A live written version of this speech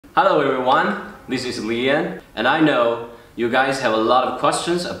Hello everyone, this is Lian, and I know you guys have a lot of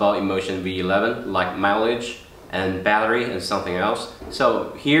questions about Inmotion V11, like mileage and battery and something else.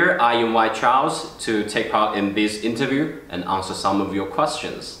 So here I invite Charles to take part in this interview and answer some of your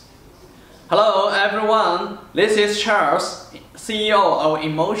questions. Hello everyone, this is Charles, CEO of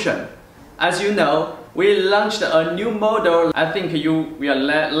Inmotion. As you know, we launched a new model. I think you will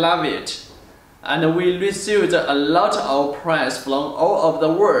love it. And we received a lot of praise from all over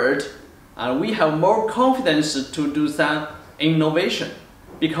the world. And we have more confidence to do some innovation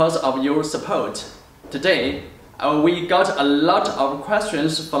because of your support. Today, we got a lot of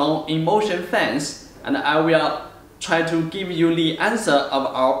questions from Inmotion fans, and I will try to give you the answer of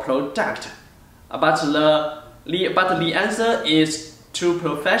our product. But the answer is too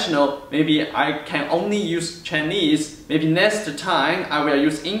professional. Maybe I can only use Chinese. Maybe next time I will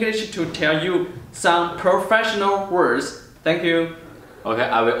use English to tell you some professional words. Thank you. Okay,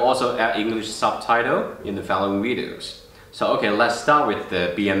 I will also add English subtitle in the following videos. So okay, let's start with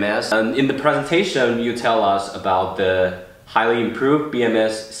the BMS. In the presentation, you tell us about the highly improved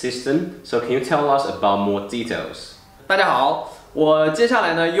BMS system. So can you tell us about more details? 大家好，我接下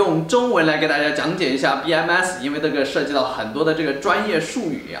来呢用中文来给大家讲解一下 BMS， 因为这个涉及到很多的这个专业术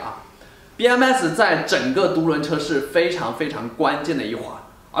语啊。BMS 在整个独轮车是非常关键的一环，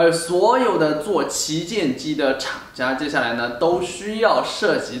而所有的做旗舰机的厂家，接下来呢都需要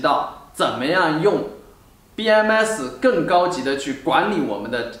涉及到怎么样用 BMS 更高级的去管理我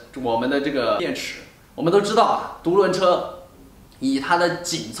们的这个电池。我们都知道啊，独轮车以它的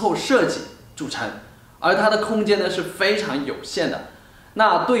紧凑设计著称。而它的空间呢是非常有限的。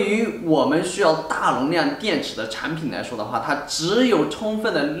那对于我们需要大容量电池的产品来说的话，它只有充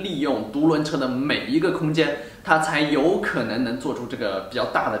分的利用独轮车的每一个空间，它才有可能能做出这个比较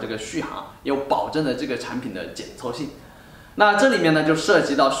大的这个续航，有保证的这个产品的紧凑性。那这里面呢就涉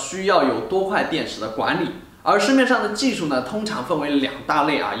及到需要有多块电池的管理。而市面上的技术呢，通常分为两大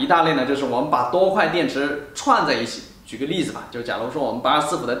类啊，一大类呢就是我们把多块电池串在一起。举个例子吧，就假如说我们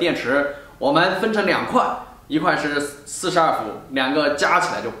84伏的电池。我们分成两块，一块是42伏，两个加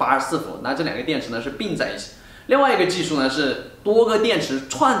起来就84伏。那这两个电池呢是并在一起。另外一个技术呢是多个电池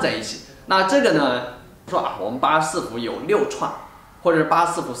串在一起。那这个呢，说啊，我们84伏有6串，或者是84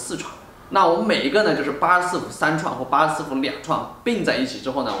伏4串。那我们每一个呢就是84伏3串或84伏2串并在一起之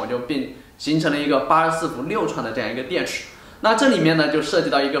后呢，我就形成了一个84伏6串的这样一个电池。那这里面呢就涉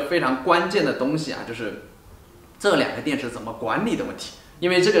及到一个非常关键的东西啊，就是这两个电池怎么管理的问题。因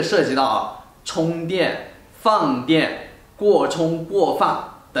为这个涉及到充电、放电、过充、过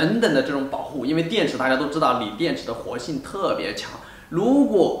放等等的这种保护。因为电池大家都知道，锂电池的活性特别强，如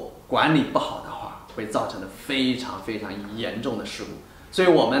果管理不好的话，会造成的非常严重的事故。所以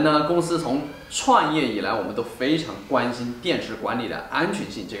我们呢，公司从创业以来，我们都非常关心电池管理的安全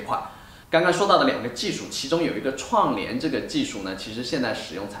性这一块。刚刚说到的两个技术，其中有一个创联这个技术呢，其实现在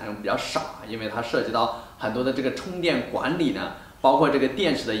采用比较少，因为它涉及到很多的这个充电管理呢。包括这个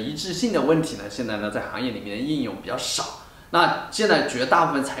电池的一致性的问题呢，现在呢在行业里面的应用比较少。那现在绝大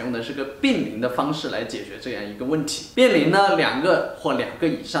部分采用的是个并联的方式来解决这样一个问题。并联呢，两个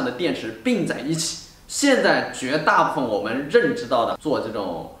以上的电池并在一起。现在绝大部分我们认知到的做这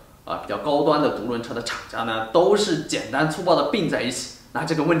种比较高端的独轮车的厂家呢，都是简单粗暴的并在一起。那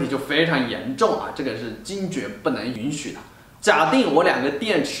这个问题就非常严重啊，这个是坚决不能允许的。假定我两个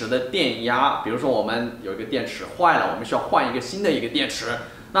电池的电压，比如说我们有一个电池坏了，我们需要换一个新的一个电池。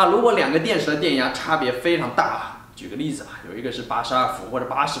那如果两个电池的电压差别非常大，举个例子吧，有一个是82伏或者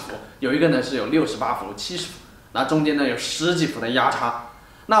80伏，有一个呢是有68伏、70伏，那中间呢有10几伏的压差。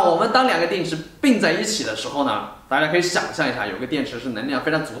那我们当两个电池并在一起的时候呢，大家可以想象一下，有个电池是能量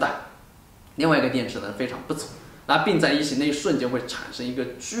非常足的，另外一个电池呢非常不足，那并在一起那一瞬间会产生一个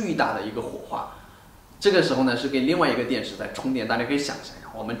巨大的一个火花。这个时候呢是给另外一个电池在充电，大家可以想象一下，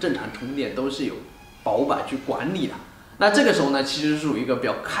我们正常充电都是有保板去管理的。那这个时候呢，其实是属于一个比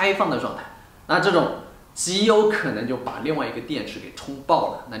较开放的状态，那这种极有可能就把另外一个电池给充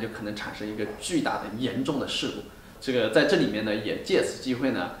爆了，那就可能产生一个巨大的严重的事故。这个在这里面呢，也借此机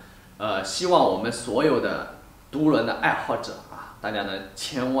会呢，希望我们所有的独轮的爱好者啊，大家呢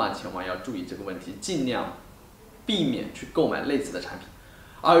千万要注意这个问题，尽量避免去购买类似的产品。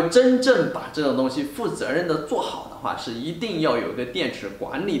而真正把这种东西负责任的做好的话，是一定要有一个电池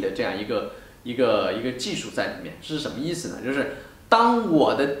管理的这样一个技术在里面。是什么意思呢？就是当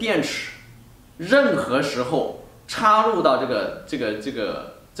我的电池任何时候插入到这个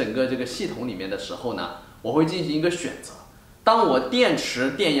整个这个系统里面的时候呢，我会进行一个选择。当我电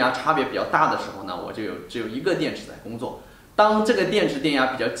池电压差别比较大的时候呢，我就只有一个电池在工作。当这个电池电压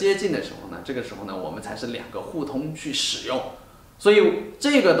比较接近的时候呢，这个时候呢，我们才是两个互通去使用。所以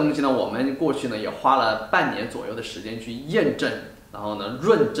这个东西呢，我们过去呢也花了半年左右的时间去验证，然后呢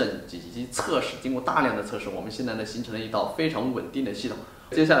论证以及测试，经过大量的测试，我们现在呢形成了一套非常稳定的系统。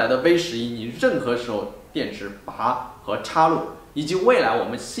接下来的 V11，你任何时候电池拔和插入，以及未来我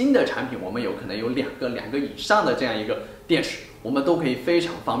们新的产品，我们有可能有两个以上的这样一个电池，我们都可以非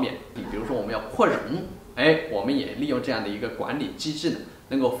常方便。比如说我们要扩容，我们也利用这样的一个管理机制呢，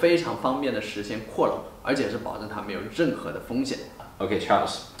能够非常方便的实现扩容，而且是保证它没有任何的风险。Okay,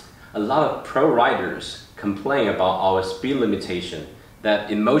 Charles. A lot of pro riders complain about our speed limitation,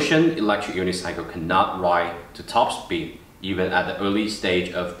 that Inmotion Electric Unicycle cannot ride to top speed even at the early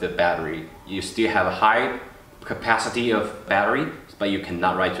stage of the battery. You still have a high capacity of battery, but you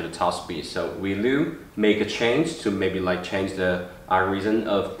cannot ride to the top speed. So will you make a change to maybe like change the algorithm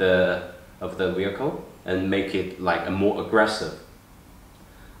of the vehicle and make it like a more aggressive?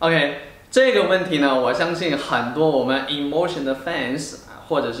 OK， 这个问题呢，我相信很多我们 Inmotion 的 fans，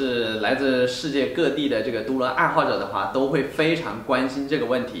 或者是来自世界各地的这个独轮爱好者的话，都会非常关心这个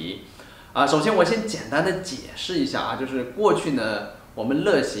问题。首先我先简单的解释一下啊，就是过去呢，我们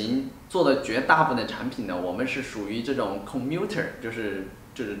乐行做的绝大部分的产品呢，我们是属于这种 commuter， 就是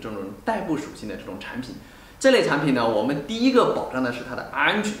这种代步属性的这种产品。这类产品呢，我们第一个保障的是它的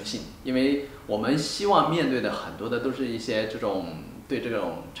安全性，因为我们希望面对的很多的都是一些这种对这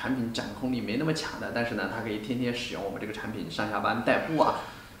种产品掌控力没那么强的，但是呢，它可以天天使用我们这个产品上下班代步啊。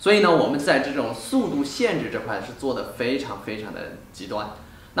所以呢，我们在这种速度限制这块是做的非常的极端。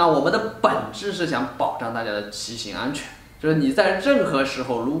那我们的本质是想保障大家的骑行安全，就是你在任何时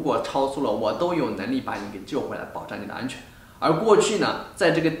候如果超速了，我都有能力把你给救回来，保障你的安全。而过去呢，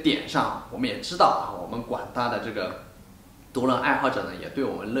在这个点上，我们也知道啊，我们广大的这个独轮爱好者呢，也对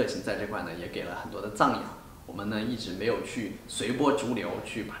我们乐行在这块呢也给了很多的赞扬。我们呢一直没有去随波逐流，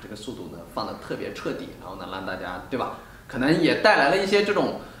去把这个速度呢放得特别彻底，然后呢让大家对吧？可能也带来了一些这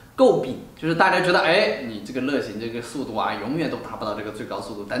种诟病，就是大家觉得你这个乐行这个速度啊，永远都达不到这个最高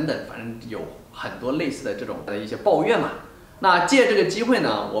速度等等，反正有很多类似的这种的一些抱怨嘛。那借这个机会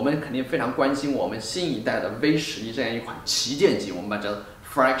呢，我们肯定非常关心我们新一代的 V11这样一款旗舰机，我们把它叫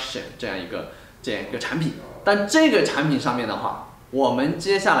flagship 这样一个产品。但这个产品上面的话，我们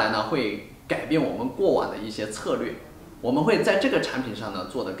接下来呢会改变我们过往的一些策略，我们会在这个产品上呢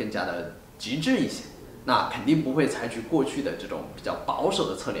做得更加的极致一些。那肯定不会采取过去的这种比较保守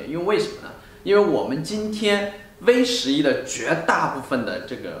的策略，因为为什么呢？因为我们今天 V11的绝大部分的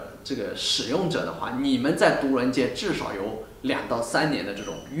这个使用者的话，你们在独轮界至少有2到3年的这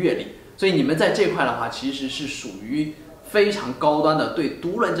种阅历，所以你们在这块的话，其实是属于非常高端的，对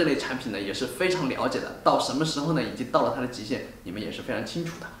独轮这类产品呢也是非常了解的。到什么时候呢，已经到了它的极限，你们也是非常清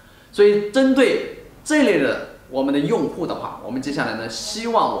楚的。所以针对这类的我们的用户的话，我们接下来呢，希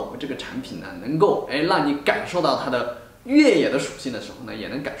望我们这个产品呢，能够让你感受到它的越野的属性的时候呢，也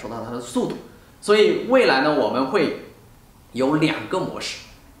能感受到它的速度。所以未来呢，我们会有2个模式。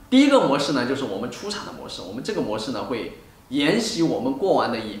第一个模式呢，就是我们出厂的模式。我们这个模式呢，会沿袭我们过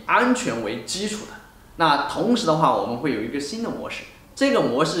往的以安全为基础的。那同时的话，我们会有一个新的模式。这个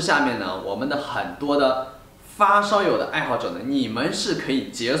模式下面呢，我们的很多的发烧友的爱好者呢，你们是可以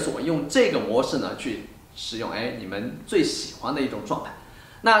解锁用这个模式呢去使用你们最喜欢的一种状态。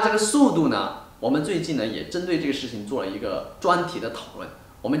那这个速度呢，我们最近呢也针对这个事情做了一个专题的讨论。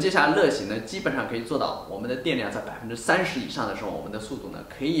我们接下来乐行呢，基本上可以做到我们的电量在30%以上的时候，我们的速度呢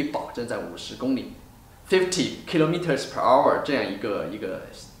可以保证在50公里 50 kilometers per hour 这样一个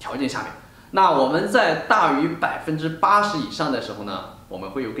条件下面。那我们在大于80%以上的时候呢，我们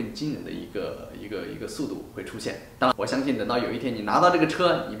会有更惊人的一个速度会出现。当然，我相信等到有一天你拿到这个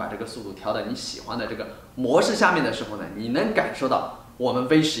车，你把这个速度调到你喜欢的这个模式下面的时候呢，你能感受到我们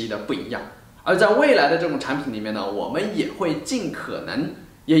V11的不一样。而在未来的这种产品里面呢，我们也会尽可能，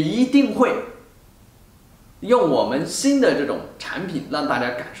也一定会用我们新的这种产品，让大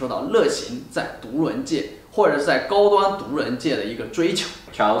家感受到乐行在独轮界或者是在高端独轮界的一个追求。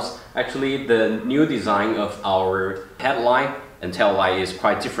Charles, actually the new design of our headlight and taillight is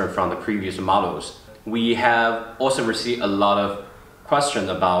quite different from the previous models. We have also received a lot of questions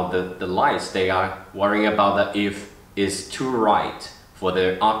about the lights. They are worrying about that if it's too bright for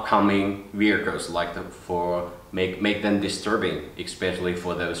the upcoming vehicles, like make them disturbing, especially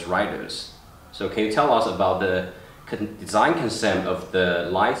for those riders. So can you tell us about the design concept of the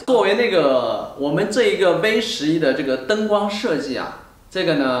lights? 作为我们这一个 V11的这个灯光设计啊，这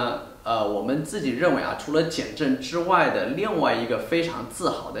个呢，我们自己认为啊，除了减震之外的另外一个非常自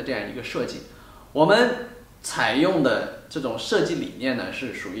豪的这样一个设计，我们采用的这种设计理念呢，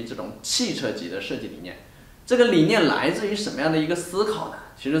是属于这种汽车级的设计理念。这个理念来自于什么样的一个思考呢？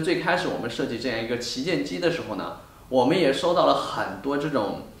其实最开始我们设计这样一个旗舰机的时候呢，我们也收到了很多这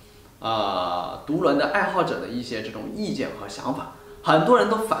种独轮的爱好者的一些这种意见和想法。很多人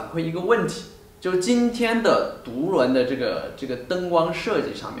都反馈一个问题，就今天的独轮的这个灯光设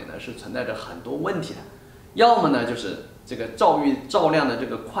计上面呢是存在着很多问题的，要么呢就是这个照亮的这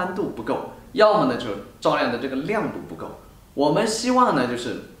个宽度不够，要么呢就是照亮的这个亮度不够。我们希望呢就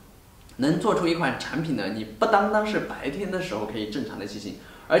是能做出一款产品呢，你不单单是白天的时候可以正常的骑行，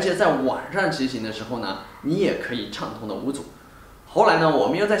而且在晚上骑行的时候呢，你也可以畅通的无阻。后来呢，我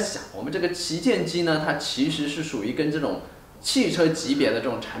们又在想，我们这个旗舰机呢，它其实是属于跟这种汽车级别的这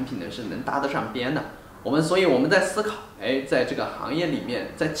种产品呢是能搭得上边的。所以我们在思考，在这个行业里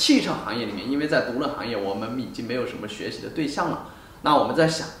面，在汽车行业里面，因为在独轮行业我们已经没有什么学习的对象了，那我们在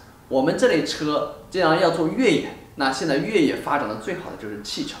想，我们这类车既然要做越野，那现在越野发展的最好的就是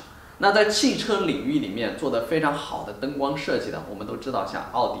汽车。那在汽车领域里面做的非常好的灯光设计的，我们都知道，像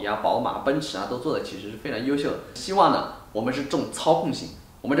奥迪啊、宝马、奔驰啊，都做的其实是非常优秀的。希望呢，我们是重操控性。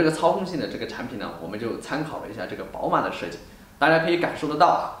我们这个操控性的这个产品呢，我们就参考了一下这个宝马的设计。大家可以感受得到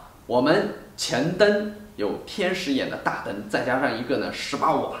啊，我们前灯有天使眼的大灯，再加上一个呢18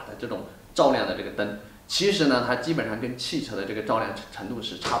瓦的这种照亮的这个灯，其实呢，它基本上跟汽车的这个照亮程度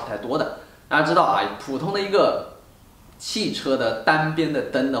是差不太多的。大家知道啊，普通的一个汽车的单边的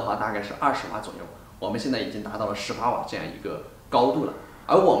灯的话，大概是20瓦左右，我们现在已经达到了18瓦这样一个高度了。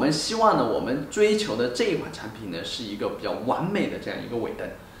而我们希望呢，我们追求的这一款产品呢，是一个比较完美的这样一个尾灯。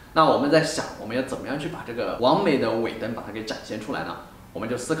那我们在想，我们要怎么样去把这个完美的尾灯把它给展现出来呢？我们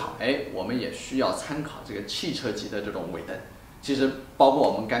就思考，我们也需要参考这个汽车级的这种尾灯。其实包括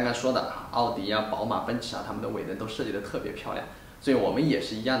我们刚刚说的奥迪啊、宝马、奔驰啊，他们的尾灯都设计的特别漂亮。所以我们也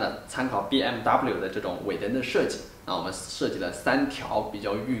是一样的，参考 BMW 的这种尾灯的设计。那我们设计了3条比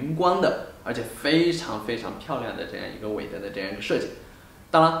较匀光的，而且非常非常漂亮的这样一个尾灯的这样一个设计。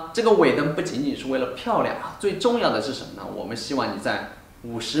当然，这个尾灯不仅仅是为了漂亮啊，最重要的是什么呢？我们希望你在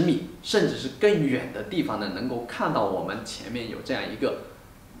50米甚至是更远的地方呢，能够看到我们前面有这样一个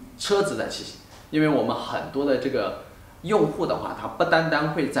车子在骑行。因为我们很多的这个用户的话，他不单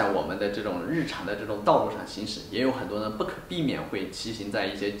单会在我们的这种日常的这种道路上行驶，也有很多人不可避免会骑行在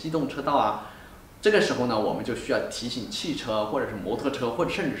一些机动车道啊。这个时候呢，我们就需要提醒汽车或者是摩托车或者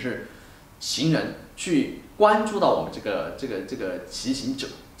甚至是行人去关注到我们这个骑行者，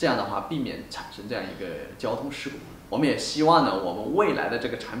这样的话避免产生这样一个交通事故。我们也希望呢，我们未来的这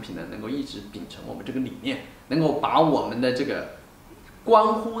个产品呢，能够一直秉承我们这个理念，能够把我们的这个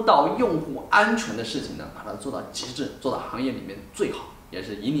关乎到用户安全的事情呢，把它做到极致，做到行业里面最好，也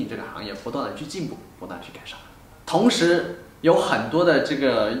是引领这个行业不断的去进步，不断地去改善。同时，有很多的这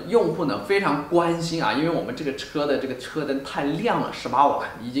个用户呢非常关心啊，因为我们这个车的这个车灯太亮了，18瓦，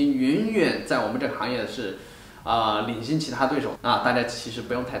已经远远在我们这个行业是领先其他对手啊。大家其实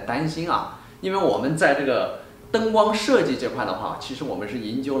不用太担心啊，因为我们在这个灯光设计这块的话，其实我们是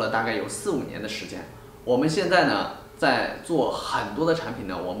研究了大概有4、5年的时间。我们现在呢在做很多的产品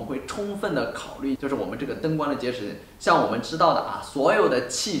呢，我们会充分的考虑，就是我们这个灯光的节省。像我们知道的啊，所有的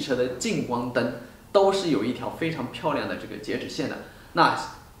汽车的近光灯都是有一条非常漂亮的这个截止线的。那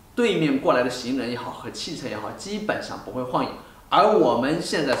对面过来的行人也好和汽车也好，基本上不会晃眼。而我们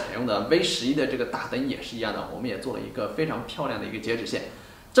现在采用的 V11的这个大灯也是一样的，我们也做了一个非常漂亮的一个截止线。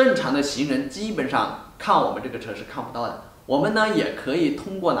正常的行人基本上看我们这个车是看不到的。我们呢也可以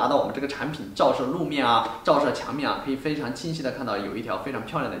通过拿到我们这个产品照射路面啊、照射墙面啊，可以非常清晰的看到有一条非常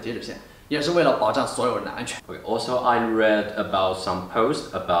漂亮的截止线，也是为了保障所有人的安全。Also, I read about some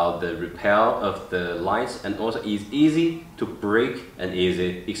posts about the repair of the lights, and also it's easy to break and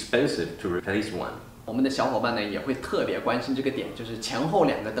easy expensive to replace one. 我们的小伙伴呢也会特别关心这个点，就是前后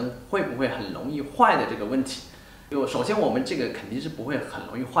2个灯会不会很容易坏的这个问题。首先我们这个肯定是不会很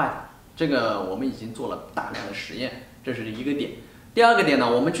容易坏的，这个我们已经做了大量的实验，这是一个点。第二个点呢，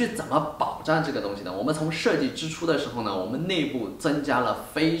我们去怎么保障这个东西呢？我们从设计之初的时候呢，我们内部增加了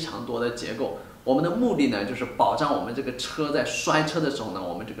非常多的结构。我们的目的呢，就是保障我们这个车在摔车的时候呢，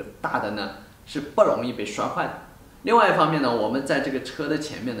我们这个大灯呢是不容易被摔坏的。另外一方面呢，我们在这个车的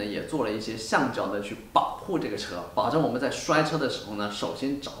前面呢，也做了一些橡胶的去保护这个车，保证我们在摔车的时候呢，首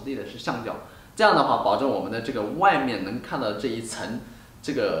先着地的是橡胶，这样的话，保证我们的这个外面能看到这一层。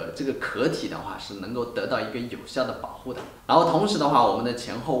这个壳体的话是能够得到一个有效的保护的。然后同时的话，我们的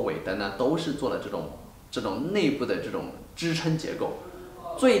前后尾灯呢都是做了这种内部的这种支撑结构，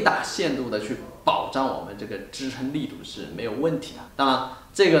最大限度的去保障我们这个支撑力度是没有问题的。当然，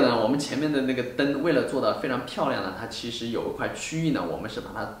这个呢，我们前面的那个灯为了做得非常漂亮呢，它其实有一块区域呢，我们是把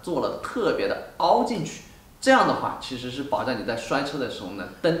它做了特别的凹进去。这样的话，其实是保障你在摔车的时候呢，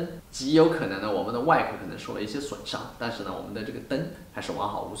灯极有可能呢，我们的外壳可能受了一些损伤，但是呢，我们的这个灯还是完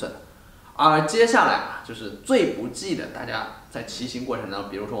好无损的。而接下来啊，就是最不济的，大家在骑行过程中，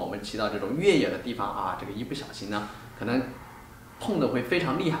比如说我们骑到这种越野的地方啊，这个一不小心呢，可能碰的会非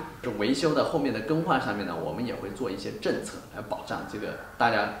常厉害。这维修的后面的更换上面呢，我们也会做一些政策来保障这个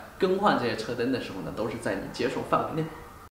大家更换这些车灯的时候呢，都是在你接受范围内。